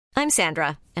I'm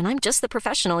Sandra, and I'm just the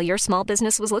professional your small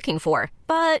business was looking for.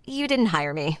 But you didn't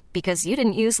hire me because you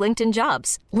didn't use LinkedIn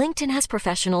Jobs. LinkedIn has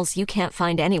professionals you can't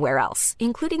find anywhere else,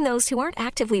 including those who aren't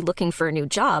actively looking for a new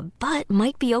job, but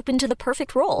might be open to the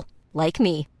perfect role, like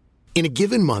me. In a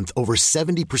given month, over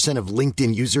 70% of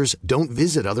LinkedIn users don't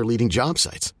visit other leading job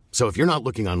sites. So if you're not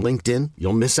looking on LinkedIn,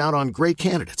 you'll miss out on great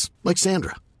candidates like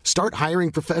Sandra. Start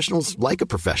hiring professionals like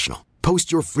a professional.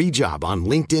 Post your free job on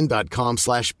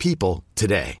linkedin.com/people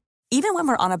today. Even when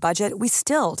we're on a budget, we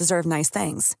still deserve nice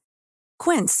things.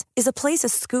 Quince is a place to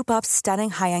scoop up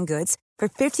stunning high-end goods for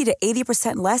 50 to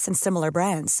 80% less than similar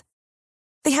brands.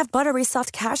 They have buttery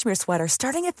soft cashmere sweaters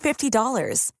starting at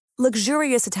 $50,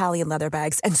 luxurious Italian leather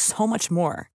bags, and so much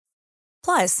more.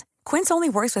 Plus, Quince only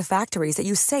works with factories that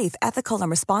use safe, ethical, and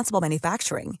responsible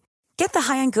manufacturing. Get the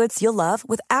high-end goods you'll love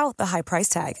without the high price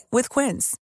tag with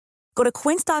Quince. Go to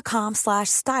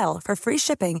quince.com/style for free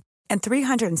shipping and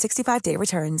 365-day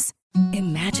returns.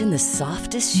 Imagine the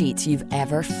softest sheets you've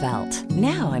ever felt.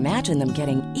 Now imagine them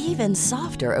getting even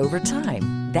softer over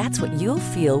time. That's what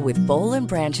you'll feel with Boll &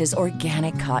 Branch's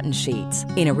organic cotton sheets.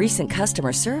 In a recent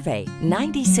customer survey,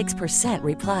 96%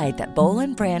 replied that Boll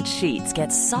 & Branch sheets get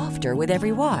softer with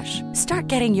every wash.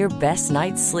 Start getting your best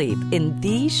night's sleep in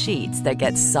these sheets that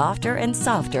get softer and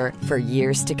softer for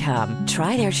years to come.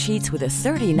 Try their sheets with a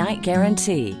 30-night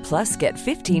guarantee. Plus, get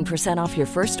 15% off your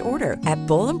first order at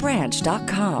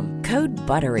bollandbranch.com. Code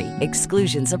BUTTERY.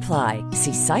 Exclusions apply.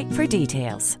 See site for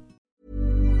details.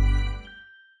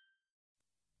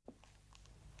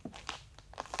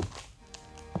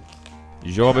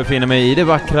 Jag befinner mig i det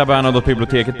vackra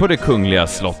Bernadotte-biblioteket på det Kungliga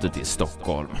slottet i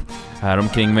Stockholm. Här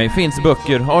omkring mig finns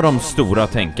böcker av de stora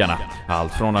tänkarna,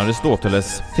 allt från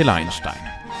Aristoteles till Einstein.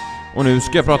 Och nu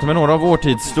ska jag prata med några av vår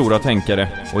tids stora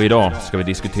tänkare, och idag ska vi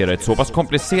diskutera ett så pass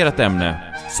komplicerat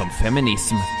ämne som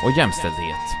feminism och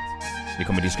jämställdhet. Vi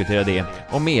kommer diskutera det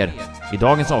och mer i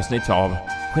dagens avsnitt av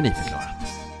Geniförklarat.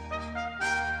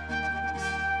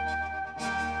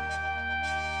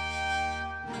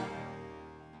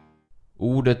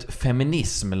 Ordet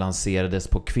feminism lanserades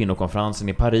på kvinnokonferensen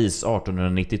i Paris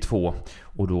 1892,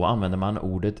 och då använde man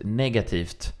ordet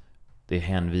negativt. Det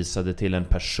hänvisade till en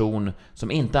person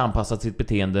som inte anpassat sitt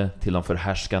beteende till de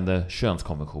förhärskande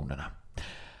könskonventionerna.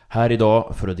 Här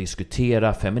idag för att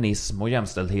diskutera feminism och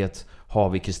jämställdhet har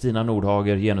vi Kristina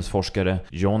Nordhager, genusforskare,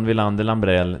 John Wilander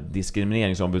Lambrell,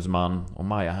 diskrimineringsombudsman, och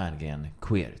Maja Herngren,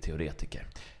 queer-teoretiker.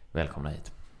 Välkomna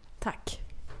hit. Tack.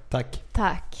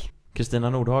 Tack. Kristina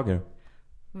Nordhager.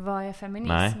 Vad är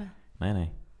feminism?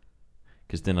 Nej.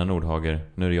 Kristina Nordhager,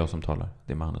 nu är det jag som talar.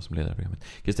 Det är mannen som leder programmet.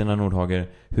 Kristina Nordhager,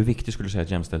 hur viktigt skulle du säga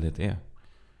att jämställdhet är?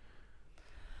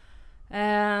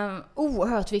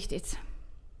 Oerhört viktigt.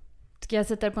 Ska jag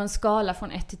sätta det på en skala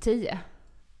från 1 till 10?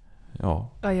 Ja.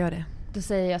 Jag gör det. Då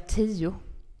säger jag 10.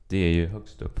 Det är ju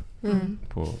högst upp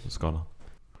på skalan.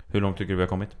 Hur långt tycker du vi har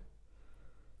kommit?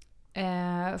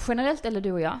 Generellt eller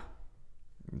du och jag?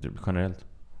 Generellt.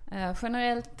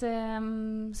 Generellt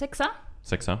 6.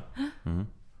 6. Mm.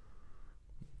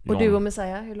 Och du och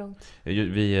Messiah, hur långt?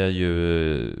 Vi är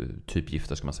ju typ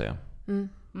gifta, ska man säga.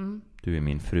 Du är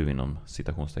min fru inom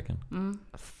citationstecken.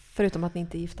 Förutom att ni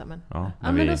inte är gifta, men... Ja,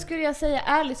 men då skulle jag säga,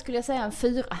 ärligt skulle jag säga en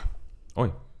 4.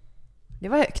 Oj. Det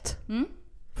var högt.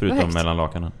 Förutom högt. mellan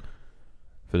lakanen.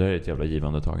 För det är ett jävla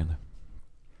givande tagande.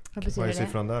 Vad betyder det?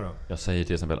 siffran där då? Jag säger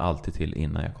till exempel alltid till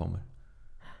innan jag kommer.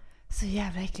 Så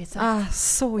jävla äckligt sagt.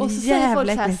 Så och så jävla säger folk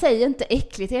så här, äckligt. säg inte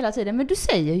äckligt hela tiden. Men du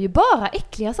säger ju bara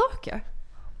äckliga saker.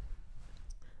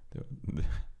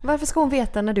 Varför ska hon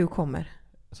veta när du kommer?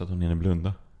 Så att hon hinner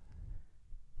blunda.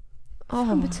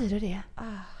 Vad betyder det?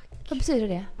 Vad betyder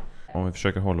det? Om vi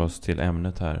försöker hålla oss till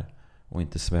ämnet här och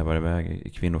inte svävar iväg i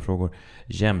kvinnofrågor.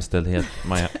 Jämställdhet,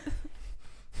 Maja.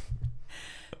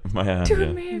 Maja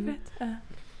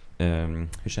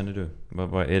hur känner du?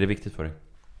 Vad är det viktigt för dig?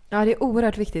 Ja, det är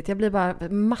oerhört viktigt. Jag blir bara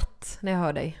matt när jag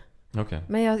hör dig. Okay.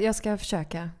 Men jag ska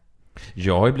försöka.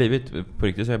 Jag har ju blivit, på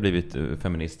riktigt så har jag blivit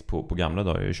feminist på gamla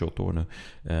dagar. Jag är 28 år nu.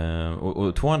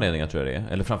 Och 2 anledningar tror jag det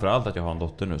är. Eller framförallt att jag har en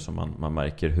dotter nu som man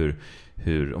märker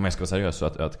hur, om jag ska vara seriös, så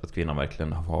att kvinnan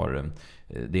verkligen har,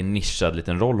 det är en nischad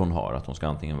liten roll hon har. Att hon ska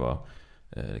antingen vara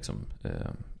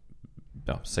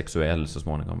sexuell så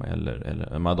småningom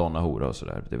eller madonna-hora och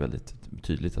sådär. Det är väldigt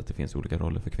tydligt att det finns olika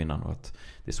roller för kvinnan och att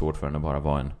det är svårt för henne att bara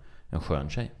vara en skön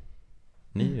tjej.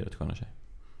 Ni är rätt sköna tjej,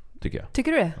 tycker jag.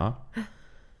 Tycker du det? Ja.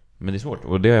 Men det är svårt.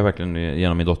 Och det har jag verkligen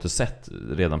genom min dotter sett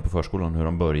redan på förskolan, hur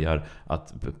de börjar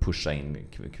att pusha in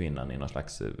kvinnan i någon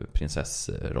slags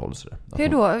prinsessroll. Hur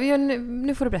då?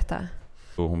 Nu får du berätta.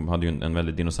 Och hon hade ju en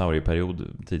väldigt dinosaurieperiod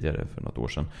tidigare för något år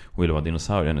sedan. Hon ville vara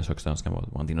dinosaurie, hennes högsta önskan var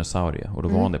att vara en dinosaurie. Och då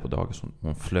var hon det på dagis.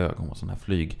 Hon flög, hon var sån här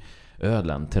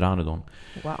flygödlan, pteranodon.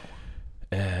 Wow.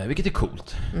 Vilket är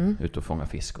coolt. Ut och fånga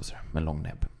fisk och sådär, med lång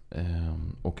näbb.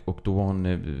 Och då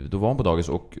var hon på dagis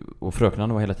och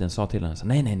fröknarna var hela tiden sa till henne så,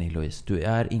 nej Louise, du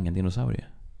är ingen dinosaurie.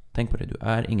 Tänk på det, du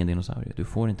är ingen dinosaurie. Du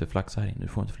får inte flaxa här inne, du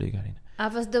får inte flyga här inne. Ja,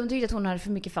 fast de tyckte att hon hade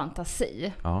för mycket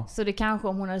fantasi. Ja. Så det kanske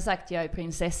om hon hade sagt jag är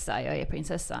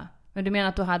prinsessa. Men du menar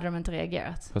att då hade de inte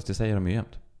reagerat? Fast det säger de ju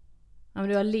jämt. Ja, men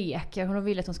det var leker. Hon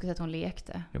ville att hon skulle säga att hon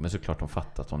lekte. Ja, men såklart de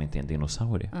fattar att hon inte är en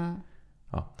dinosaurie.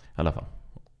 Ja, i alla fall.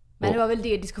 Men det var väl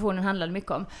det diskussionen handlade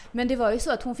mycket om. Men det var ju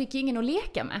så att hon fick ingen att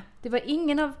leka med. Det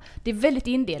är väldigt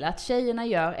indelat. Tjejerna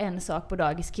gör en sak på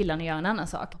dagis, killarna gör en annan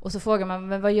sak. Och så frågar man,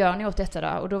 men vad gör ni åt detta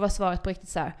då? Och då var svaret på riktigt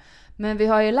så här: men vi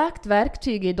har ju lagt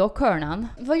verktyg i dockhörnan.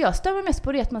 Vad jag stör mig mest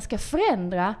på det är att man ska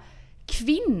förändra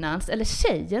kvinnans eller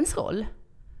tjejens roll.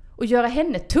 Och göra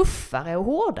henne tuffare och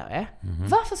hårdare.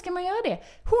 Varför ska man göra det?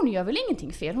 Hon gör väl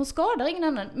ingenting fel. Hon skadar ingen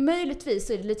annan. Möjligtvis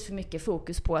är det lite för mycket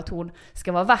fokus på att hon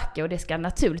ska vara vacker. Och det ska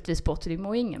naturligtvis bort. Det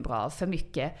mår ingen bra av för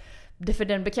mycket. För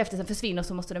den bekräftelsen försvinner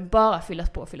så måste den bara fyllas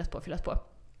på.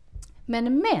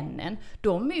 Men männen,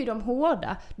 de är ju de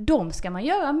hårda. De ska man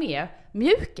göra mer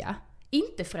mjuka.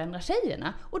 Inte förändra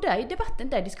tjejerna. Och där är debatten,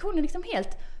 där är diskussionen liksom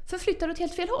helt förflyttad åt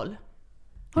helt fel håll.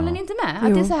 Håller ni inte med?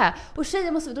 Att det är så här, och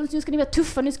tjejer måste, nu ska ni vara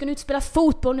tuffa, nu ska ni utspela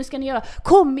fotboll, nu ska ni göra,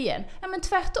 kom igen. Ja, men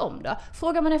tvärtom då.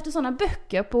 Frågar man efter sådana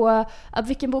böcker på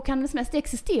vilken bok handlas mest, det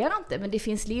existerar inte. Men det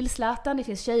finns Lill-Zlatan, det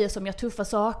finns tjejer som gör tuffa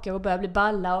saker och börjar bli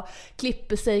balla och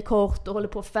klipper sig kort och håller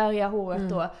på att färga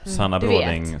håret. Och,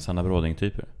 Sanna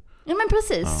Bråding-typer. Ja, men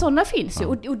precis, sådana finns ju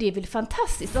och det är väl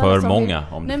fantastiskt. För många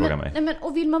om du frågar mig. Nej, men,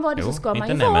 och vill man vara det så ska man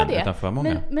ju vara det.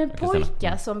 Men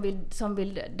pojkar som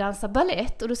vill dansa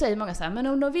ballett, och då säger många så här, men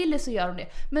om de vill det så gör de det.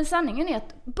 Men sanningen är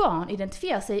att barn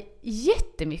identifierar sig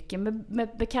jättemycket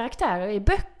med karaktärer i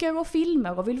böcker och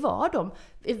filmer och vill vara dem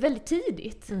väldigt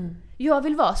tidigt. Jag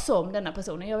vill vara som denna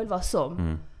personen, jag vill vara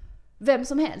som vem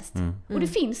som helst. Och det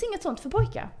finns inget sånt för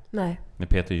pojkar. Nej. Med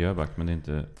Peter Jöback, men det är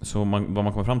inte... Så vad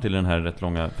man kommer fram till i den här rätt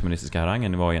långa feministiska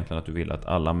harangen var egentligen att du vill att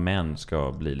alla män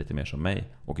ska bli lite mer som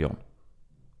mig och John.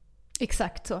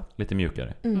 Exakt så. Lite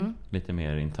mjukare. Lite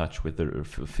mer in touch with their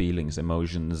feelings,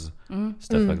 emotions,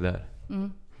 stuff like that.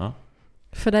 Ja?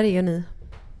 För där är ju ni.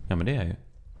 Ja, men det är ju.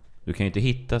 Du kan ju inte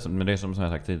hitta, men det är som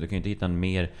jag sagt tidigare, du kan ju inte hitta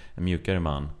en mjukare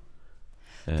man.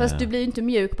 Fast du blir ju inte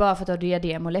mjuk bara för att du har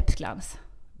diadem och läppsglans.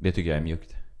 Det tycker jag är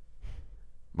mjukt.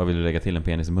 Vad vill du lägga till en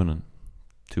penis i munnen?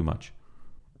 Too much.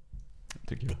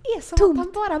 Tycker jag. Det är som att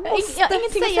man bara måste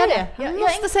säga det. Jag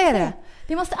måste säga det.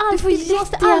 Det måste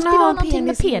alltid vara någonting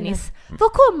med penis. Var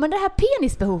kommer det här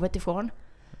penisbehovet ifrån?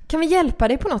 Kan vi hjälpa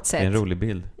dig på något sätt? Det är en rolig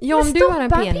bild. Ja, om du har en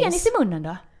penis i munnen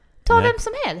då? Ta vem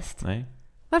som helst. Nej.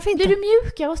 Varför inte? Blir du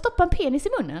mjukare och stoppa en penis i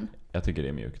munnen? Jag tycker det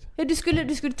är mjukt. Ja, du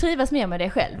skulle trivas mer med dig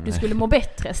själv. Du skulle må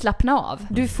bättre, slappna av.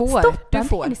 Stoppa en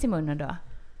penis i munnen då.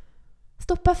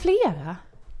 Stoppa flera.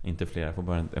 Inte flera, jag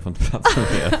får inte plats med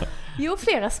flera. Jo,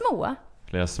 flera små.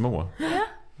 Flera små? Ja.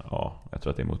 Ja, jag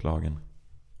tror att det är mot lagen.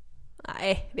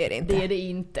 Nej, det är det inte.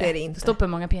 Det är det inte. Stoppa hur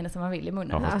många penisar man vill i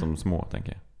munnen. Ja, fast de små,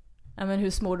 tänker jag. Ja, men hur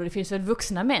små då? Det finns väl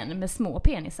vuxna män med små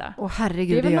penisar? Åh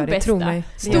herregud, det gör det, tro mig.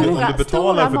 Om du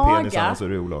betalar för penisarna så är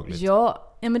det olagligt.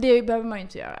 Ja, men det behöver man ju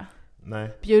inte göra. Nej.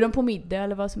 Bjud dem på middag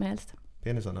eller vad som helst.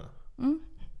 Penisarna?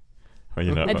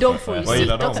 Men de får ju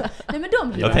sitta också. Nej, men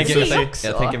de jag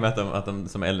tänker med att de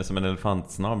som en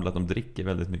elefantsnabel, att de dricker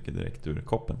väldigt mycket direkt ur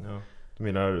koppen. Ja. Du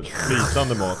menar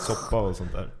flytande mat, soppa och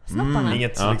sånt där.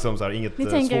 Inget liksom så här, inget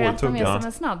svårtugg. Ni tänker att de är som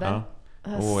en snabbel? Ja.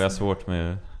 Jag har svårt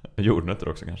med jordnötter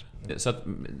också kanske. Så att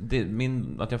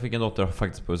att jag fick en dotter har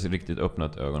faktiskt på sig riktigt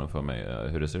öppnat ögonen för mig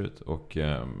hur det ser ut. Och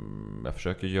jag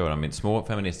försöker göra mitt små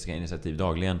feministiska initiativ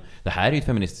dagligen. Det här är ju ett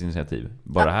feministiskt initiativ.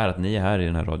 Bara här, att ni är här i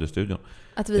den här radiostudion.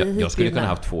 Att vi jag skulle kunna ha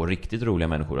haft 2 riktigt roliga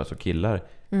människor, alltså killar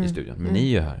i studion. Men ni är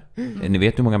ju här. Ni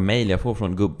vet hur många mejl jag får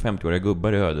från 50-åriga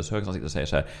gubbar i Ödeshög som sitter och säger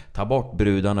så här: ta bort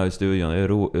brudarna i studion. Det är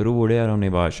roligare om ni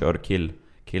bara kör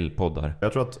killpoddar.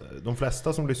 Jag tror att de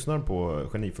flesta som lyssnar på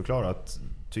Geniförklarat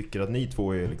tycker att ni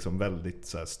två är liksom väldigt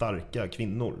så här, starka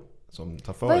kvinnor som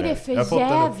tar för. Vad är det för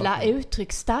jävla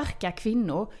uttryck, starka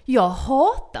kvinnor? Jag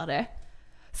hatar det.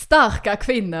 Starka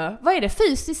kvinnor. Vad är det?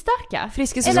 Fysiskt starka?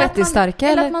 Friskis och svettigt starka?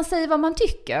 Eller att man säger vad man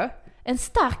tycker. En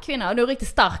stark kvinna. Du är en riktigt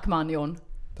stark man, Jon.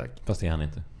 Tack. Fast det är han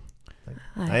inte.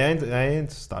 Nej, jag är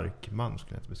inte stark man,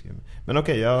 skulle jag inte beskriva. Men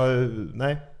okej,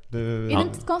 nej. Är det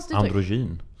inte konstigt uttryck?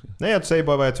 Androgyn. Nej, jag säger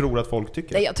bara vad jag tror att folk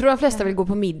tycker. Nej, jag tror de flesta vill gå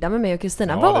på middag med mig och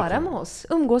Kristina. Vara med oss.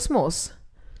 Umgås med oss.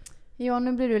 Ja,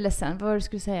 nu blir du ledsen. Vad var det du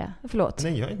skulle säga? Förlåt.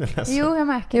 Nej, jag är inte ledsen. Jo, jag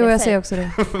märker Jo, det. jag säger också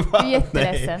det. Du är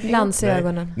jätteledsen. Glans i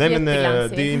ögonen. Nej, men det är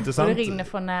Jätteglansig. intressant. Och det rinner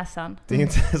från näsan. Det är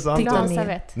intressant. Titta Glans ner.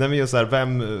 servett. Nej, men just så här,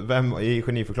 vem i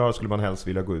Geniförklarat skulle man helst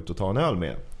vilja gå ut och ta en öl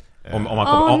med? Om man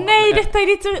kommer, Nej, detta är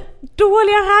ditt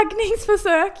dåliga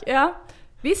raggningsförsök. Ja,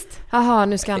 visst. Jaha,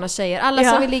 nu ska Anna tjejer. Alla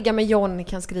som vill ligga med John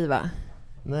kan skriva.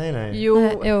 Nej.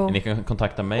 Jo. Ni kan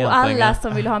kontakta mig. Och alla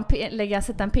som vill ha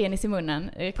sätta en penis i munnen.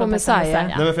 På Messiah.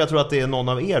 Nej, men för jag tror att det är någon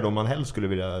av er då man helst skulle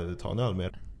vilja ta en öl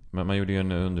med. Men man gjorde ju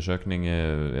en undersökning,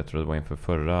 jag tror det var inför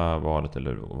förra valet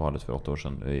eller valet för 8 år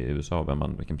sedan i USA,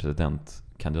 vilken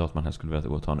presidentkandidat man helst skulle vilja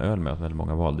gå och ta en öl med. Väldigt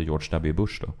många valde George W.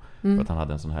 Bush då. För att han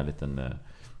hade en sån här liten,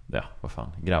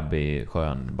 grabbig,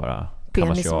 skön, bara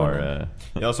kamasjar.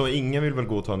 Ja, så ingen vill väl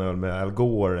gå och ta en öl med Al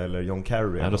Gore eller John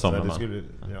Kerry. Ja, då somnar man.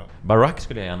 Ja. Barack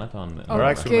skulle jag gärna ta en...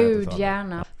 Gud,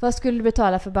 gärna. Vad skulle du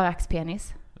betala för Baracks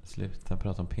penis? Sluta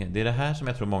prata om penis. Det är det här som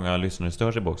jag tror många lyssnare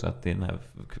stör sig på också, att det är den här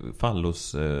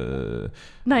fallos...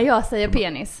 När jag säger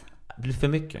penis. Det blir för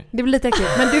mycket. Det blir lite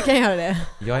äckligt, men du kan göra det.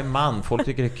 Jag är man, folk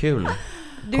tycker det är kul.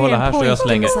 Du Kolla, är en här står jag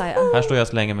pojke, slänger. Här står jag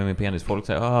slänger med min penis. Folk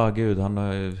säger, gud, han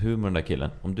har humor, den där killen.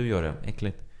 Om du gör det,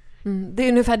 äckligt. Det är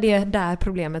ungefär det där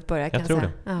problemet börjar, kan jag tror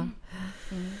säga. det.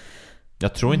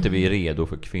 Jag tror inte vi är redo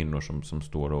för kvinnor som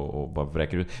står och bara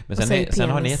vräker ut. Men sen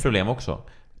har ni ett problem också.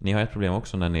 Ni har ett problem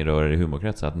också när ni rör er i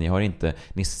humorkretsar, att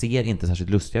ni ser inte särskilt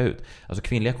lustiga ut. Alltså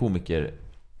kvinnliga komiker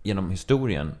genom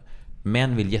historien,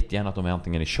 män vill jättegärna att de är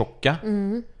antingen tjocka,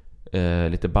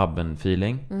 lite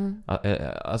Babben-feeling,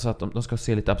 alltså att de ska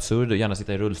se lite absurda och gärna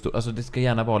sitta i rullstol. Alltså det ska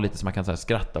gärna vara lite som man kan så här,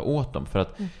 skratta åt dem, för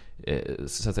att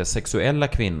så att säga, sexuella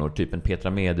kvinnor, typ en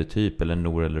Petra Mede-typ eller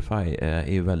Nour El Refai,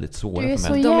 är ju väldigt svåra du är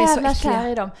för män. så De är så jävla äckliga. kär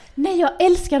i dem. Nej, jag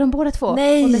älskar dem båda två.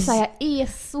 Nej. Och Messiah är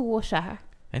så kär.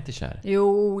 Jag är inte kär.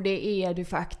 Jo, det är du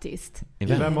faktiskt. I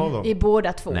vem av dem? I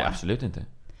båda två. Nej, absolut inte.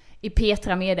 I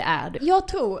Petra Mede är du. Jag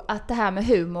tror att det här med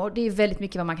humor, det är väldigt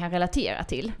mycket vad man kan relatera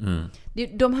till.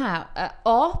 De här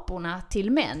aporna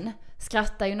till män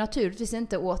skrattar ju naturligtvis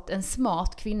inte åt en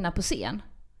smart kvinna på scen.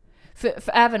 För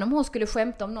även om hon skulle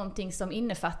skämta om någonting som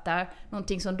innefattar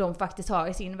någonting som de faktiskt har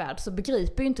i sin värld, så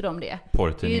begriper ju inte de det.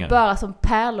 Det är ju bara som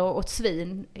pärlor åt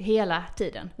svin hela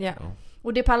tiden. Ja.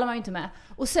 Och det pallar man ju inte med.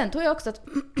 Och sen tror jag också att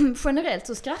generellt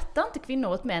så skrattar inte kvinnor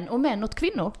åt män och män åt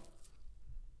kvinnor.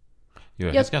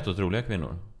 Jag kan skratta åt roliga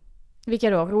kvinnor. Vilka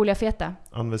då? Roliga feta?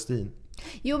 Ann Westin.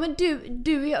 Jo, men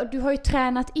du har ju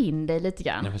tränat in dig lite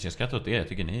grann. Nej, fast jag skrattar åt er. Jag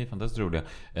tycker ni är fantastiskt roliga.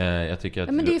 Jag tycker att...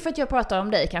 Ja, men det är ju för att jag pratar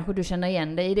om dig. Kanske du känner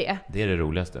igen dig i det. Det är det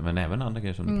roligaste. Men även andra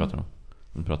grejer som du pratar om.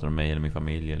 Du pratar om mig eller min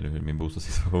familj eller hur min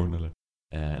bostadssituation eller...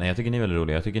 Nej, jag tycker ni är väldigt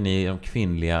roliga. Jag tycker ni är de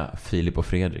kvinnliga Filip och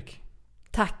Fredrik.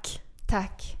 Tack.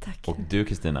 Och du,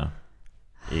 Kristina,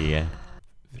 är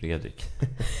Fredrik.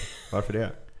 Varför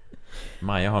det?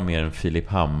 Maja har mer en Filip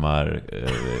Hammar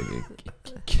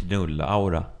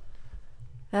knulla-aura.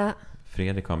 Ja.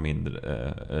 Fredrik har mindre,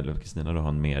 eller Kristina då har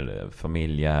en mer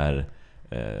familjär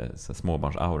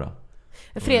småbarns-aura.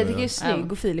 Fredrik är ju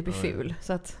snygg och Filip är ful,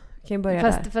 så att kan ju börja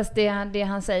där. Fast det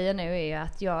han säger nu är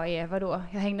att jag är, vadå?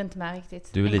 Jag hängde inte med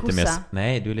riktigt. Du är lite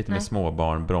mer, du är lite Nej. mer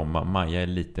småbarn, Bromma. Maja är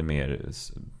lite mer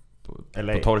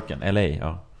på torken. LA,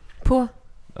 ja. På?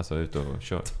 Alltså ut och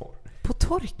kör. På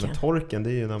torken? Men torken,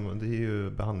 det är ju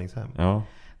behandlingshem. Ja.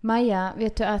 Maja,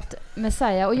 vet du att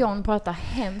Messiah och John pratar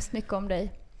hemskt mycket om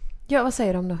dig? Ja, vad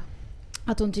säger de då?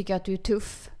 Att hon tycker att du är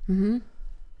tuff.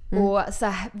 Och så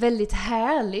här, väldigt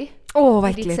härlig. Vad på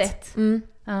ditt äckligt. sätt.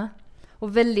 Ja.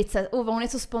 Och väldigt så här, hon är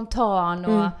så spontan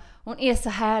och hon är så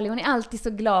härlig, hon är alltid så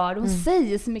glad, hon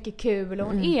säger så mycket kul och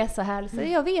hon är så härlig, så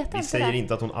jag vet inte. Vi säger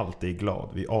inte att hon alltid är glad.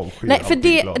 Vi avskyr. Nej, för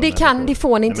det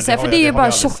får ni inte säga, för det är ju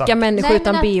bara tjocka människor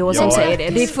utan BH som säger det.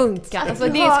 Det funkar. Alltså,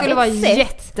 det skulle vara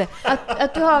jätte...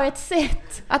 Att du har ett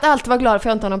sätt. Att alltid vara glad för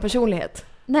att jag inte har någon personlighet.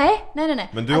 Nej.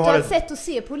 Men du har ett sätt att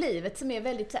se på livet som är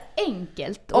väldigt så här,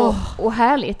 enkelt och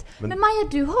härligt. Men Maja,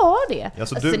 du har det.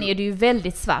 Alltså, sen är du ju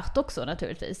väldigt svart också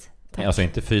naturligtvis. Tack. Alltså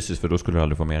inte fysiskt, för då skulle du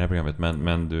aldrig få med det här programmet,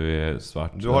 men du är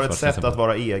svart. Du har ett sätt att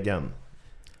vara egen.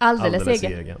 Alldeles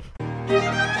egen.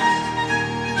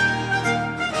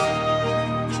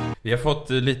 Vi har fått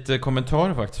lite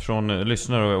kommentarer faktiskt från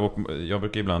lyssnare, och jag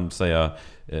brukar ibland säga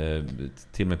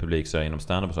till min publik så här, inom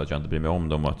stand-up så att jag inte bryr mig om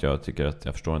dem och att jag tycker att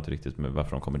jag förstår inte riktigt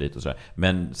varför de kommer dit och så där.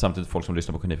 Men samtidigt, folk som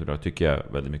lyssnar på Geniförklarat tycker jag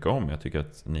väldigt mycket om. Jag tycker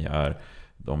att ni är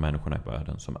de människorna i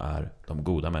världen som är de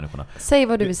goda människorna. Säg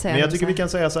vad du vill säga. Men jag tycker vi kan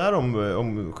säga så här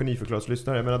om Geniförklarats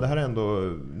lyssnare. Jag menar, det här är ändå,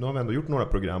 nu har vi ändå gjort några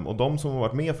program, och de som har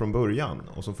varit med från början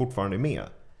och som fortfarande är med,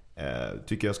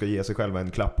 tycker jag ska ge sig själva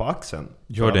en klapp på axeln.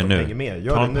 Gör det nu.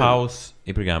 Ta en paus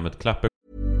i programmet, klappa.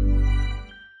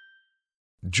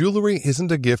 Jewelry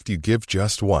isn't a gift you give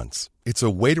just once. It's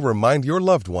a way to remind your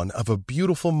loved one of a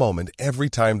beautiful moment every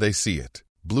time they see it.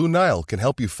 Blue Nile can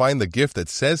help you find the gift that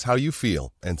says how you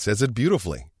feel and says it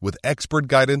beautifully, with expert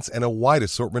guidance and a wide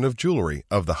assortment of jewelry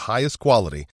of the highest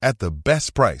quality at the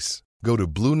best price. Go to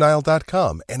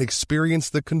BlueNile.com and experience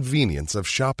the convenience of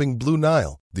shopping Blue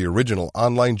Nile, the original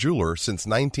online jeweler since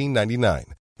 1999.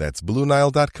 That's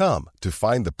BlueNile.com to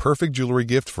find the perfect jewelry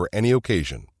gift for any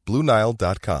occasion.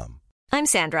 BlueNile.com. I'm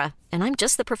Sandra, and I'm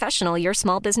just the professional your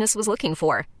small business was looking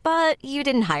for. But you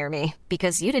didn't hire me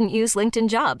because you didn't use LinkedIn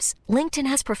Jobs. LinkedIn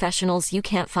has professionals you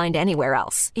can't find anywhere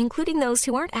else, including those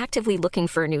who aren't actively looking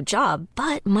for a new job,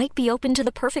 but might be open to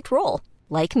the perfect role,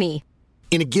 like me.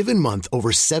 In a given month,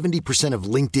 over 70% of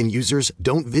LinkedIn users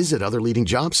don't visit other leading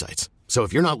job sites. So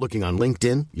if you're not looking on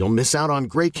LinkedIn, you'll miss out on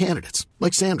great candidates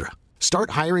like Sandra.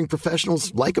 Start hiring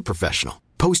professionals like a professional.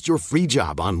 Post your free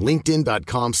job on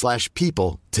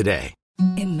linkedin.com/people today.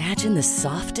 Imagine the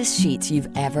softest sheets you've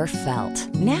ever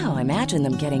felt. Now imagine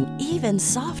them getting even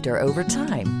softer over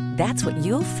time. That's what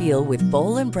you'll feel with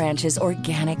Boll & Branch's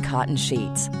organic cotton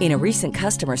sheets. In a recent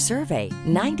customer survey,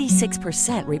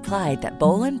 96% replied that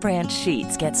Boll & Branch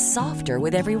sheets get softer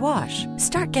with every wash.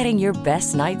 Start getting your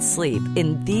best night's sleep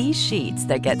in these sheets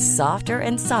that get softer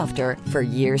and softer for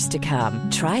years to come.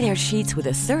 Try their sheets with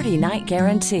a 30-night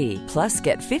guarantee. Plus,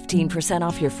 get 15%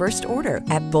 off your first order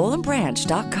at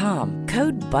BollandBranch.com.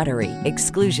 Code BUTTERY.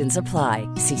 Exclusions apply.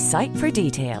 See site for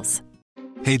details.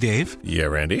 Hey, Dave. Yeah,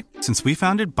 Randy. Since we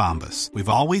founded Bombas, we've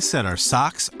always said our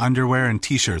socks, underwear, and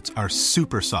T-shirts are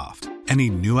super soft. Any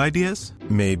new ideas?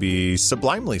 Maybe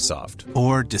sublimely soft.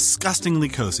 Or disgustingly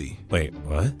cozy. Wait,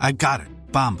 what? I got it.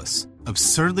 Bombas.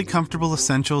 Absurdly comfortable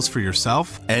essentials for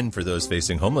yourself and for those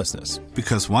facing homelessness.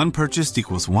 Because one purchased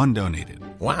equals one donated.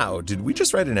 Wow, did we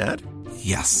just write an ad?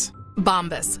 Yes.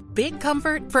 Bombas. Big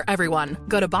comfort for everyone.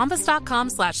 Go to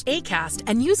bombas.com/ACAST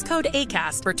and use code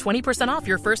ACAST for 20% off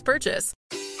your first purchase.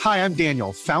 Hi, I'm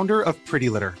Daniel, founder of Pretty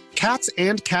Litter. Cats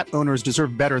and cat owners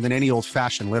deserve better than any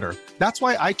old-fashioned litter. That's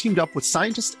why I teamed up with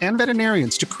scientists and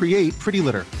veterinarians to create Pretty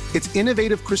Litter. Its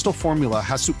innovative crystal formula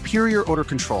has superior odor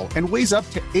control and weighs up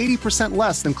to 80%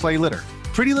 less than clay litter.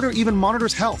 Pretty Litter even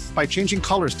monitors health by changing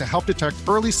colors to help detect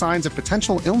early signs of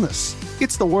potential illness.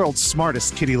 It's the world's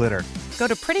smartest kitty litter. Go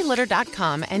to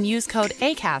prettylitter.com and use code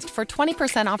ACAST for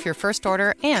 20% off your first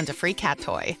order and a free cat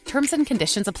toy. Terms and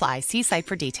conditions apply. See site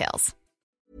for details.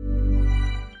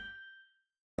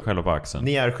 Själva på axeln.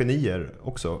 Ni är genier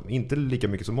också. Inte lika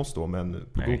mycket som oss då, men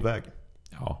på god väg.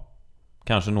 Ja.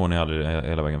 Kanske når ni aldrig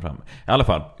hela vägen fram. I alla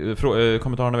fall,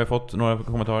 kommentarerna vi har fått, några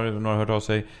kommentarer, några har hört av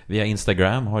sig via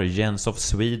Instagram, har Jens of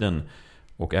Sweden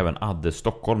och även Adde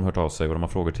Stockholm hört av sig och de har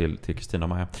frågor till Kristina och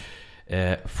Maja.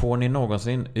 Får ni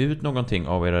någonsin ut någonting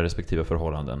av era respektive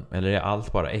förhållanden? Eller är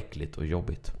allt bara äckligt och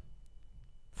jobbigt?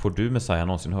 Får du, Messiah,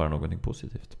 någonsin höra någonting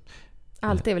positivt?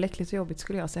 Allt är väl äckligt och jobbigt,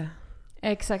 skulle jag säga.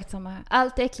 Exakt samma här.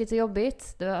 Allt är äckligt och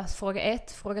jobbigt. Det var fråga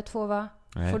 1. Fråga 2 var...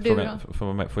 Nej,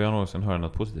 får jag någonsin höra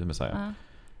något positivt, Messiah?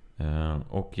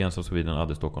 Och Jens of Sweden,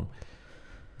 Adde Stockholm.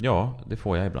 Ja, det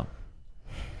får jag ibland.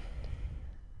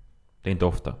 Det är inte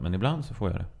ofta, men ibland så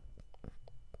får jag det.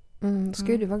 Ska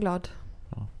du vara glad?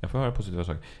 Ja, jag får höra positiva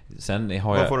saker. Sen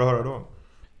har Vad får du höra då?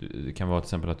 Det kan vara till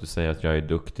exempel att du säger att jag är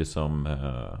duktig som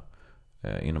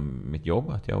inom mitt jobb.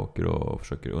 Att jag åker och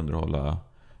försöker underhålla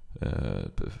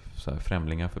så här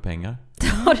främlingar för pengar.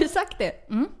 Har du sagt det?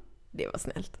 Det var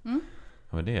snällt.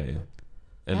 Ja, men det är ju.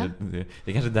 Eller,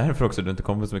 det är kanske därför också du inte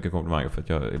kommer så mycket komplimanger. För att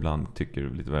jag ibland tycker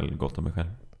lite väl gott om mig själv.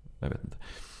 Jag vet inte.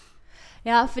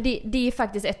 Ja, för det är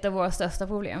faktiskt ett av våra största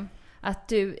problem. Att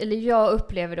du, eller jag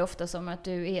upplever det ofta som att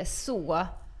du är så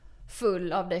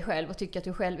full av dig själv och tycker att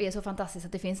du själv är så fantastisk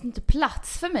att det finns inte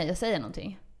plats för mig att säga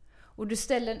någonting. Och du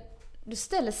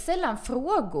ställer sällan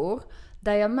frågor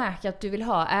där jag märker att du vill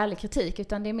ha ärlig kritik,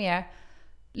 utan det är mer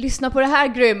lyssna på det här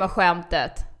grymma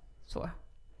skämtet. Så.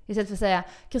 Istället för att säga,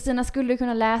 Kristina, skulle du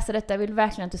kunna läsa detta? Jag vill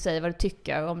verkligen att du säger vad du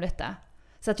tycker om detta.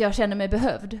 Så att jag känner mig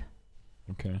behövd.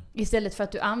 Okay. Istället för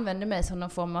att du använder mig som någon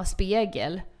form av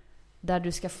spegel där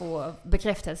du ska få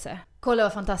bekräftelse. Kolla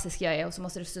vad fantastisk jag är, och så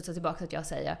måste du studsa tillbaka så att jag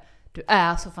säger, du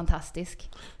är så fantastisk.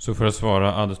 Så för att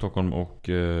svara Adde Stockholm och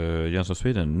Jens of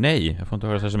Sweden, nej, jag får inte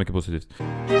höra så mycket positivt.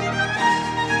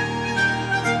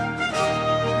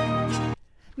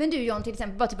 Men du John, till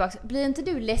exempel, bara tillbaka, blir inte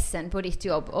du ledsen på ditt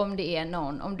jobb om det är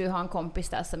någon, om du har en kompis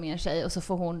där som är en tjej och så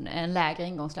får hon en lägre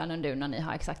ingångslön än du när ni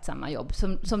har exakt samma jobb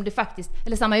som det faktiskt,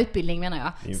 eller samma utbildning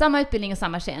menar jag, samma utbildning och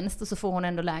samma tjänst, och så får hon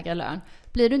ändå lägre lön.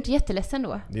 Blir du inte jätteledsen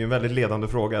då? Det är ju en väldigt ledande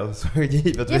fråga, så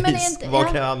givetvis. Ja, vad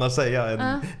kan jag annars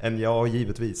säga än ja,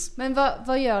 givetvis. Men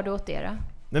vad gör du åt det då?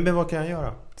 Nej, men vad kan jag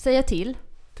göra? Säga till.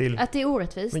 Att det är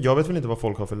orättvist. Men jag vet väl inte vad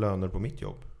folk har för löner på mitt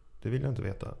jobb. Det vill jag inte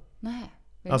veta. Nej.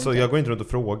 Alltså jag går inte runt och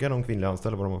frågar de kvinnliga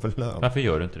anställda vad de har för lön. Varför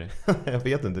gör du inte det? Jag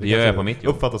vet inte. Det gör jag på mitt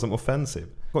jobb. Uppfattas som offensiv.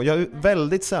 Jag är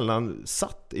väldigt sällan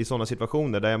satt i sådana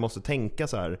situationer där jag måste tänka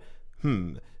så här: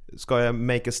 ska jag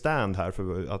make a stand här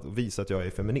för att visa att jag är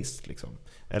feminist liksom?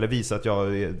 Eller visa att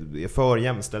jag är för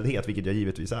jämställdhet, vilket jag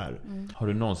givetvis är. Har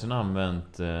du någonsin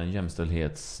använt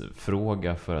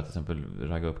jämställdhetsfråga för att till exempel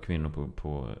ragga upp kvinnor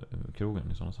på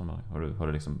krogen i sådana sammanhang? Har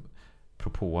du liksom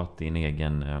propåat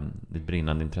ditt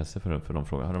brinnande intresse för de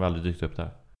frågorna? Har det aldrig dykt upp där?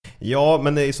 Ja,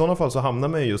 men i sådana fall så hamnar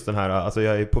man ju just den här, alltså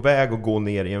jag är på väg att gå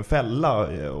ner i en fälla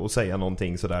och säga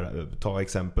någonting sådär, ta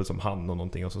exempel som han och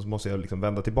någonting, och så måste jag liksom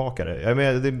vända tillbaka det.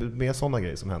 Det är mer sådana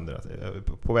grejer som händer, att jag är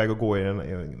på väg att gå i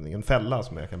en fälla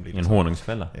som jag kan bli. En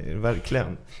honungsfälla?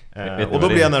 Verkligen. Och då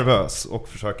blir jag nervös och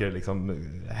försöker liksom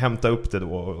hämta upp det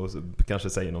då och kanske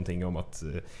säga någonting om att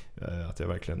jag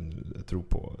verkligen tror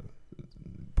på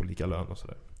lika lön och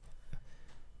sådär.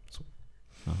 Så.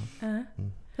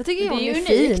 Jag tycker John är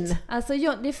fin. Alltså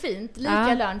det är fint.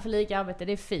 Lika lön för lika arbete,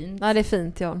 det är fint. Ja, det är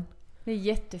fint, John. Det är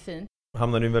jättefint. Jag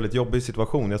hamnade i en väldigt jobbig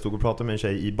situation. Jag stod och pratade med en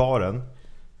tjej i baren.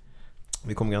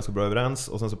 Vi kom ganska bra överens.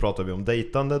 Och sen så pratade vi om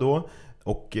dejtande då.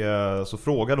 Och så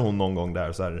frågade hon någon gång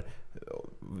där så här: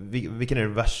 vilken är det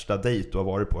värsta dejt du har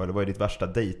varit på? Eller vad är ditt värsta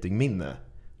dejtingminne?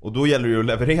 Och då gäller det ju att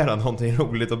leverera någonting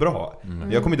roligt och bra.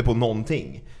 Jag kom inte på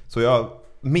någonting. Så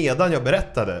medan jag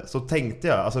berättade så tänkte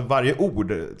jag, alltså varje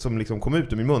ord som liksom kom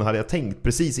ut ur min mun hade jag tänkt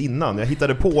precis innan. Jag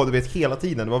hittade på, du vet, hela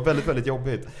tiden. Det var väldigt, väldigt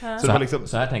jobbigt. Så det var liksom...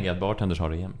 så här tänker jag att bartenders har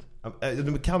det jämt.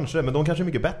 Kanske, men de kanske är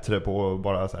mycket bättre på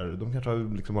bara så här, de kanske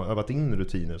har liksom övat in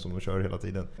rutiner som de kör hela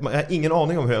tiden. Jag har ingen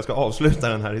aning om hur jag ska avsluta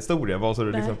den här historien.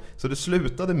 Så det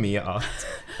slutade med att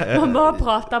man bara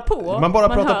pratar på. Man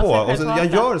pratar på, och så, jag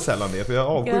gör sällan det, för jag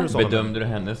avskyr sådana. Bedömde du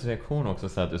hennes reaktion också,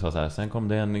 så att du sa så här: sen kom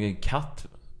det en katt.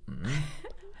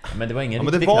 Men det var ingen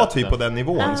men det var typ på den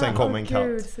nivån. Sen kom en katt.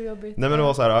 Nej, men det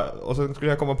var så här, och så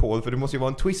skulle jag komma på, för det måste ju vara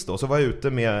en twist då. Så var jag ute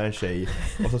med en tjej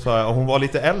och så sa jag, och hon var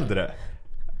lite äldre.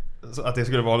 Så att det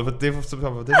skulle vara, för det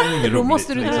var inget roligt. Då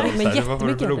måste du liksom, med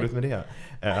jättemycket. Vad roligt med det.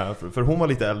 För hon var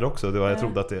lite äldre också. Jag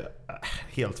trodde att det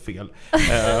helt fel.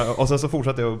 Och sen så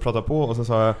fortsatte jag att prata på, och så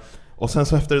sa jag, och sen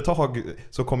så efter ett tag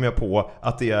så kom jag på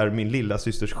att det är min lilla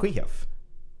systers chef.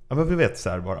 Ja, men vi vet så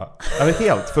här bara. Jag vet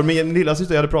helt. För min lilla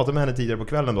syster, jag hade pratat med henne tidigare på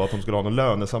kvällen då, att hon skulle ha någon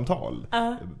lönesamtal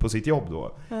på sitt jobb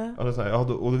då. Och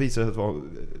då visade det sig att det var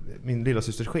min lilla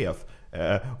systers chef.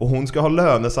 Och hon ska ha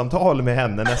lönesamtal med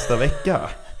henne nästa vecka.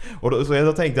 Så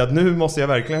jag tänkte att nu måste jag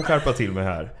verkligen skärpa till mig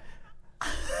här.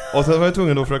 Och sen var jag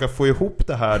tvungen att försöka få ihop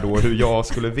det här då, hur jag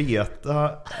skulle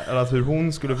veta, eller att hur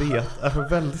hon skulle veta. Det var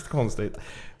väldigt konstigt.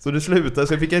 Så det slutade,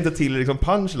 så fick jag inte till liksom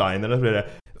punchline, eller hur är det?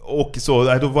 Och så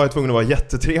då var jag tvungen att vara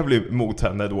jättetrevlig mot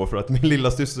henne då, för att min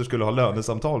lilla syster skulle ha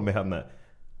lönesamtal med henne.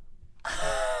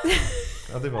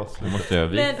 Ja, det var slut. Måste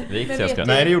jag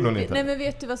Nej, det gjorde hon inte. Nej, men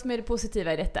vet du vad som är det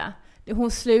positiva i detta?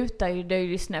 Hon slutar ju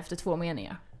lyssna efter 2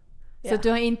 meningar. Så att du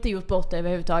har inte gjort bort det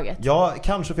överhuvudtaget. Ja,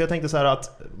 kanske, för jag tänkte så här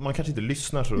att man kanske inte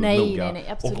lyssnar så noga. Nej,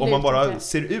 absolut. Och om man bara inte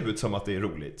ser ut som att det är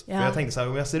roligt. För jag tänkte så här,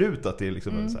 om jag ser ut att det är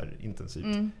liksom så här intensivt.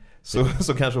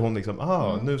 Så kanske hon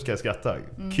liksom, nu ska jag skratta.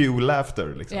 Cue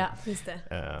laughter liksom. Ja, just det.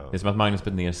 Det är som att Magnus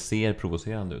Bettner ser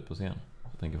provocerande ut på scen.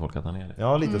 Så tänker folk att han är det.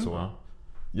 Ja, lite så.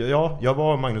 Ja, jag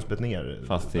var Magnus Bettner.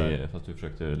 Fast du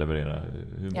försökte leverera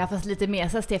humor. Ja, fast lite mer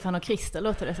så Stefan och Christer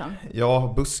låter det som.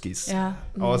 Ja, buskis. Ja.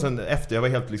 Ja, sen efter jag var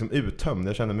helt liksom uttömd.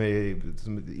 Jag kände mig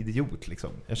som en idiot liksom.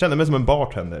 Jag kände mig som en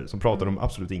bartender som pratade om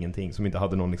absolut ingenting, som inte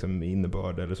hade någon liksom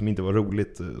innebörd, eller som inte var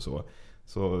roligt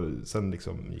så sen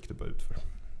liksom gick det bara utför.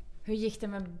 Hur gick det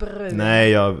med bruden?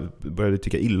 Nej, jag började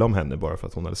tycka illa om henne bara för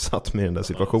att hon hade satt mig i den där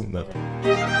situationen.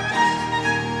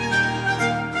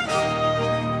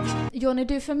 John, är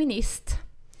du feminist?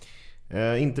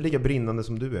 Inte lika brinnande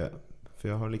som du är. För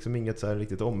jag har liksom inget så här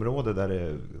riktigt område där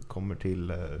det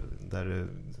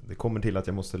kommer till att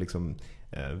jag måste liksom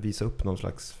visa upp någon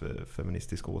slags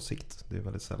feministisk åsikt. Det är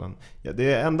väldigt sällan. Ja,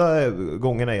 det enda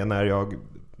gångerna är när jag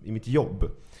i mitt jobb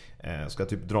ska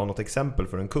typ dra något exempel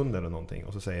för en kund eller någonting,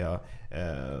 och så säger jag,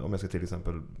 om jag ska till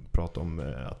exempel prata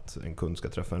om att en kund ska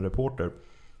träffa en reporter,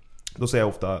 då säger jag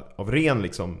ofta av ren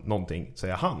liksom någonting,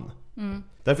 säger han.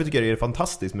 Därför tycker jag det är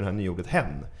fantastiskt med det här nyordet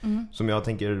hen,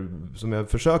 som jag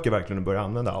försöker verkligen börja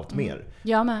använda allt mer.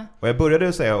 Jag med. Och jag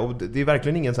började säga, och det är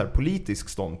verkligen ingen så här politisk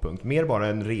ståndpunkt, mer bara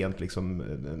en rent liksom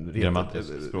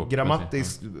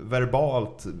grammatiskt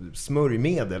verbalt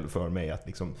smörjmedel för mig, att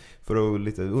liksom, för att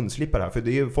lite undslippa det här,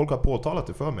 för folk har påtalat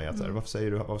det för mig att så här, varför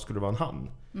säger du, varför skulle det vara en han?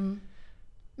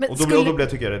 Och då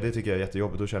tycker jag det är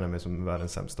jättejobbigt. Då känner jag mig som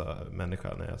världens sämsta människa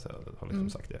när jag har liksom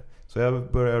sagt det. Så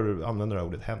jag börjar använda det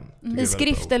ordet hen. I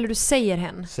skrift eller du säger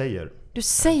hen? Du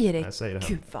säger det? Jag säger det.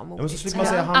 Gud vad modigt. Men så slipper man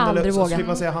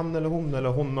säga han eller hon eller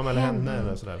honom eller henne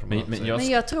eller sådär. Men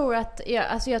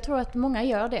jag tror att många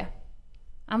gör det.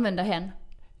 Använder hen.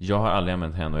 Jag har aldrig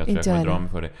använt hen och jag tror jag kommer dra mig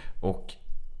för det. Och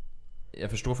jag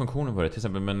förstår funktionen för det. Till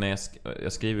exempel, men när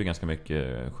jag skriver ganska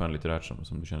mycket skönlitterärt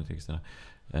som du känner till, Kristina.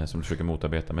 Som du försöker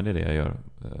motarbeta, men det är det jag gör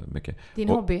mycket. Din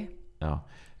hobby? Ja.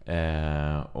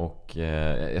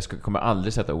 Jag kommer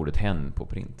aldrig sätta ordet hen på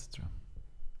print, tror jag.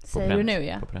 Säger du nu,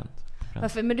 ja? På print.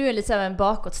 Varför? Men du är lite så här en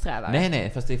bakåtsträvare.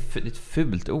 Nej, fast det är ett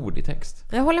fult ord i text.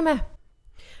 Jag håller med.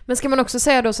 Men ska man också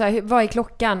säga då så här, vad är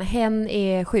klockan? Hen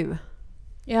är 7.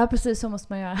 Ja, precis så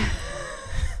måste man göra.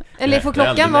 Eller får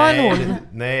klockan vara en hon?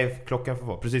 Nej, klockan får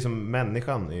vara. Precis som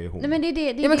människan är hon. Nej, men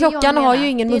det men klockan har ju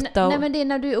ingen mutta. Nej, men det är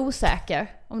när du är osäker.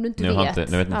 Om du inte vet.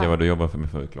 Nu vet inte jag vad du jobbar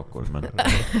för klockor. Men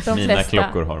mina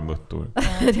klockor har muttor.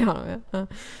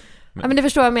 Ja, men det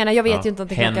förstår jag menar. Jag vet ju inte om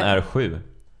det hen är 7.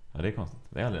 Ja, det är konstigt.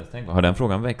 Det är alldeles tänkt. Har den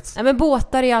frågan väckts? Ja, men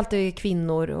båtar är alltid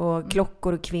kvinnor och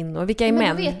klockor och kvinnor. Vilka är män?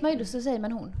 Men då vet man ju, så säger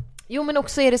man hon. Jo, men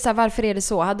också är det så här, varför är det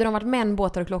så? Hade de varit män,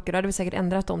 båtar och klockor, då hade vi säkert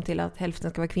ändrat dem till att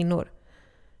hälften ska vara kvinnor.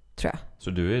 Tror jag. Så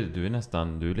du är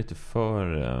lite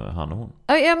för han och hon?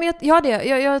 Ja, men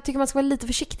jag tycker man ska vara lite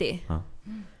försiktig. Ja.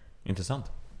 Intressant.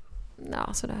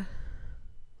 Ja, sådär.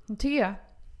 Det tycker jag.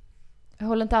 Jag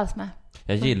håller inte alls med.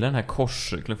 Jag gillar den här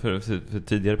för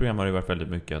tidigare program har det varit väldigt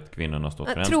mycket att kvinnorna har stått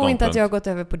för en ståndpunkt. Jag tror inte att jag har gått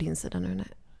över på din sida nu.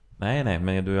 Nej,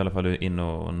 men du är i alla fall in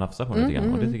och nafsar på det lite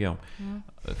grann, och det tycker jag om.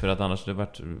 För att annars det har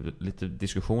varit lite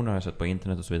diskussioner har jag sett på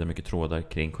internet och så vidare, mycket trådar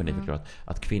kring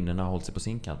att kvinnorna har hållit sig på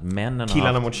sin kant.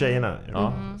 Killarna mot tjejerna.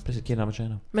 Ja, precis, killarna mot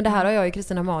tjejerna. Men det här har jag ju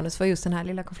Kristina manus för just den här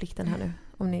lilla konflikten här nu,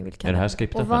 om ni vill kalla det här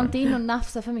skriptat. Och var inte in och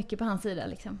nafsa för mycket på hans sida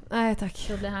liksom. Nej, tack.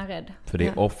 Då blir han rädd. För det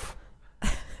är off.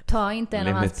 Ta inte en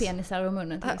av hans penisar ur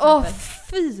munnen till exempel.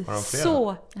 Fy!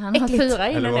 Så han har 4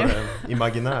 inne nu. Eller var det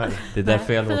imaginär? Det är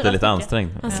därför jag låter lite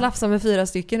ansträngd. Han slafsar med 4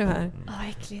 stycken nu här.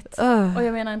 Äckligt. Och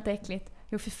jag menar inte äckligt.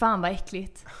 Jo, för fan vad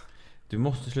äckligt. Du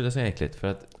måste sluta säga äckligt, för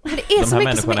att de här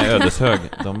människorna i Ödeshög,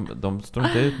 de står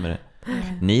inte ut med det.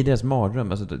 Ni är deras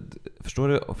mardröm. Alltså,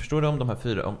 förstår du om de här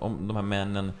 4, om de här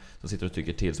männen som sitter och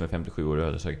tycker till, som är 57 år i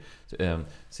Ödeshög,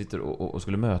 sitter och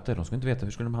skulle möta er, de skulle inte veta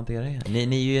hur skulle de hantera er.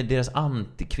 Ni är ju deras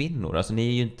antikvinnor. Alltså, ni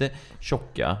är ju inte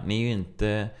tjocka, ni är ju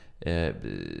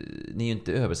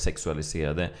inte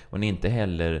översexualiserade, och ni är inte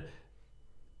heller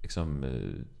liksom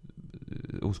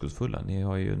oskuldsfulla. Ni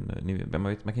har ju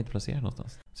man kan inte placera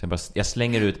någonstans. Så jag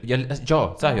slänger ut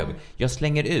så här gör vi. Jag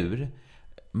slänger ur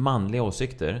manliga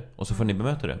åsikter och så får ni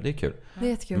bemöta det. Det är kul. Det är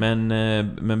jättekul.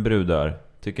 Men brudar,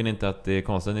 tycker ni inte att det är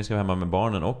konstigt att ni ska vara hemma med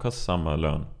barnen och ha samma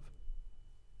lön?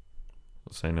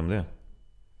 Vad säger ni om det?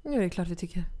 Ja, det är klart vi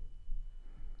tycker.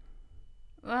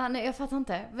 Nej, jag fattar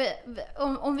inte.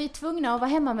 Om vi är tvungna att vara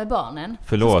hemma med barnen.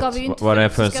 Förlåt, så ska vi ju inte var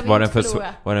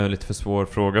det en lite för svår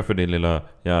fråga för din lilla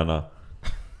hjärna?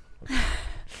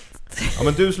 Ja,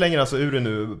 men du slänger alltså ur det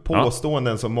nu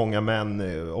påståenden som många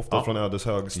män, ofta från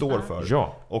Ödeshög, står för.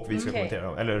 Ja. Och vi ska kommentera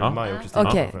dem. Eller Maja och Kristina.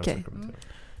 Okej.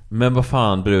 Men vad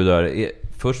fan, brudar,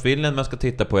 först vill ni att man ska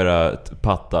titta på era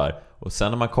pattar, och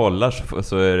sen när man kollar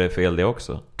så är det fel det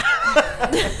också.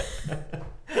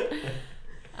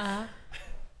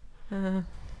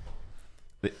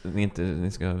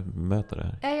 Ni ska möta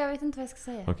det här. Jag vet inte vad jag ska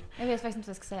säga. Okay. Jag vet faktiskt inte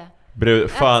vad jag ska säga.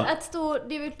 Fan. Att stå,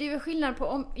 det är väl skillnad på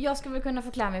om jag ska väl kunna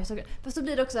förklara mig. Fast då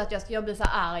blir det också att jag blir så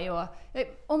arg.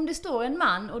 Om det står en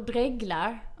man och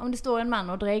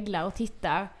dreglar och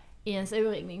tittar i ens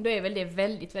urringning, då är väl det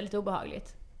väldigt, väldigt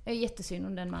obehagligt. Det är jättesynd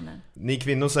om den mannen. Ni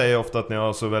kvinnor säger ofta att ni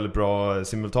har så väldigt bra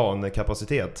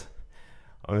simultankapacitet.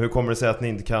 Hur kommer det sig att ni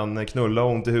inte kan knulla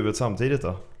och ont i huvudet samtidigt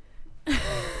då?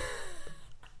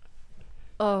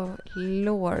 Oh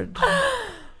lord.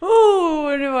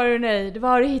 Nu var du nöjd. Var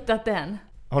har du hittat den?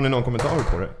 Har ni någon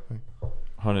kommentar på det?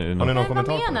 Har ni någon kommentar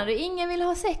på det? Vad menar du? Ingen vill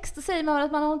ha sex. Då säger man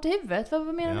att man har ont i huvudet.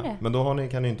 Vad menar du med det? Men då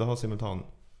kan ni inte ha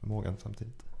simultanförmågan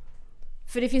samtidigt.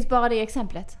 För det finns bara det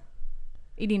exemplet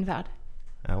i din värld.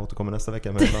 Jag återkommer nästa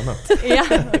vecka med ett annat. Ja,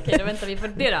 okej, då väntar vi på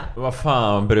det då. Vad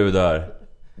fan, brudar.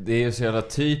 Det är ju så jävla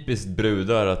typiskt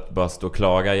brudar att bara stå och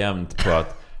klaga jämt på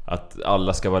att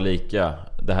alla ska vara lika.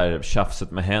 Det här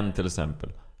tjafset med hen till exempel.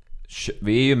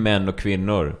 Vi är ju män och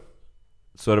kvinnor.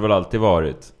 Så har det väl alltid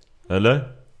varit.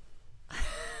 Eller?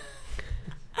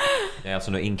 Jag är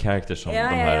alltså nog in character som de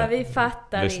här vi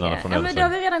fattar lyssnarna från men då har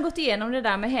vi redan gått igenom det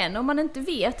där med hen. Om man inte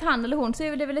vet han eller hon så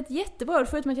är det väl ett jättebra ord.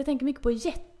 Förutom att jag tänker mycket på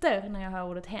jätter när jag hör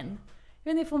ordet hen.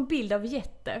 Jag vet inte, får en bild av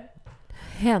jätter.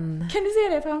 Hen. Kan du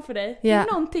se det framför dig? Ja. Det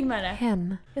är någonting med det.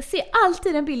 Hen. Jag ser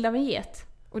alltid en bild av en get.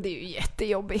 Och det är ju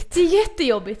jättejobbigt. Det är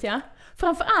jättejobbigt, ja.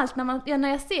 Framförallt när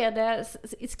jag ser det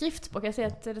i skriftspråk, jag ser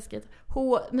att det skrivs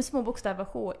H med små bokstäver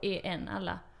H-E-N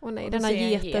alla. Och nej, den här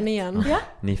geten igen. Ja.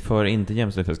 Ni för inte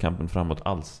jämställdhetskampen framåt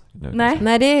alls nu.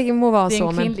 Nej, det må vara så. Det är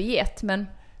en kvinnlig get, men...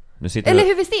 Eller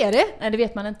hur visst är det? Nej, det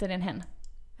vet man inte, det är en hen.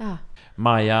 Ja.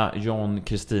 Maja, John,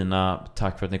 Kristina,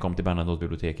 tack för att ni kom till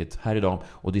Bernadotte-biblioteket här idag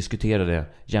och diskuterade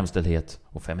jämställdhet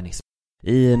och feminism.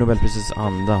 I Nobelprisets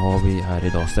anda har vi här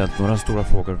idag ställt några stora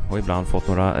frågor och ibland fått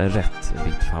några rätt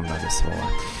vittfamlade svar.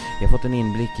 Vi har fått en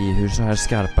inblick i hur så här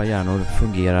skarpa hjärnor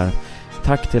fungerar.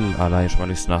 Tack till alla er som har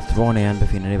lyssnat, var ni än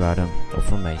befinner er i världen. Och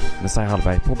från mig, Messiah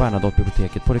Hallberg på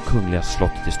Bernadotte-biblioteket på det Kungliga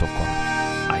slottet i Stockholm.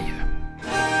 Adjö.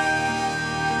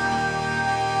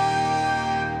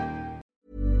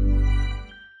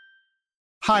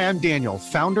 Hi, I'm Daniel,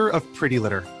 founder of Pretty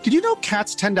Litter. Did you know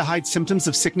cats tend to hide symptoms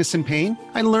of sickness and pain?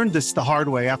 I learned this the hard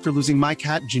way after losing my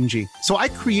cat, Gingy. So I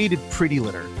created Pretty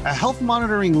Litter, a health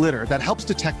monitoring litter that helps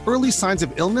detect early signs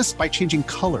of illness by changing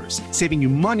colors, saving you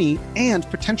money and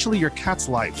potentially your cat's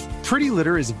life. Pretty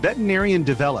Litter is veterinarian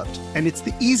developed, and it's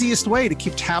the easiest way to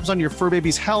keep tabs on your fur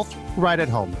baby's health right at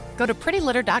home. Go to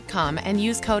prettylitter.com and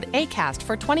use code ACAST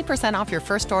for 20% off your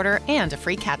first order and a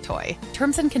free cat toy.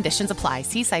 Terms and conditions apply.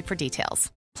 See site for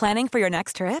details. Planning for your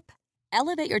next trip?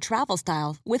 Elevate your travel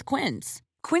style with Quince.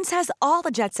 Quince has all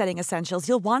the jet-setting essentials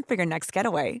you'll want for your next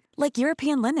getaway, like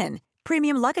European linen,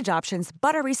 premium luggage options,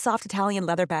 buttery soft Italian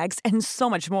leather bags, and so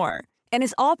much more. And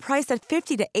is all priced at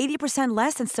 50 to 80%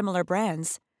 less than similar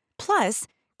brands. Plus,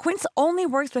 Quince only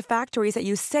works with factories that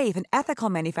use safe and ethical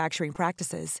manufacturing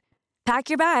practices. Pack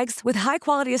your bags with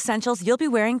high-quality essentials you'll be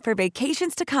wearing for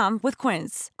vacations to come with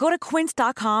Quince. Go to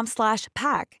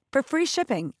quince.com/pack for free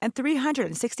shipping and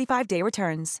 365-day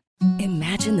returns.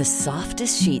 Imagine the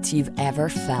softest sheets you've ever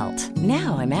felt.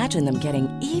 Now imagine them getting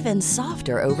even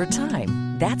softer over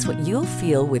time. That's what you'll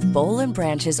feel with Boll &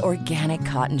 Branch's organic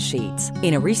cotton sheets.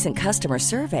 In a recent customer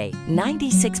survey,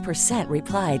 96%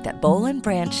 replied that Boll &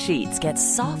 Branch sheets get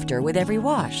softer with every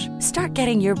wash. Start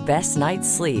getting your best night's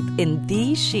sleep in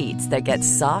these sheets that get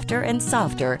softer and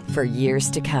softer for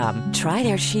years to come. Try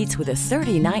their sheets with a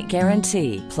 30-night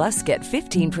guarantee. Plus, get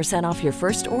 15% off your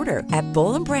first order at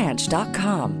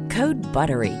bollandbranch.com. Code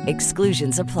BUTTERY.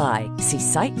 Exclusions apply. See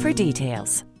site for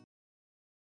details.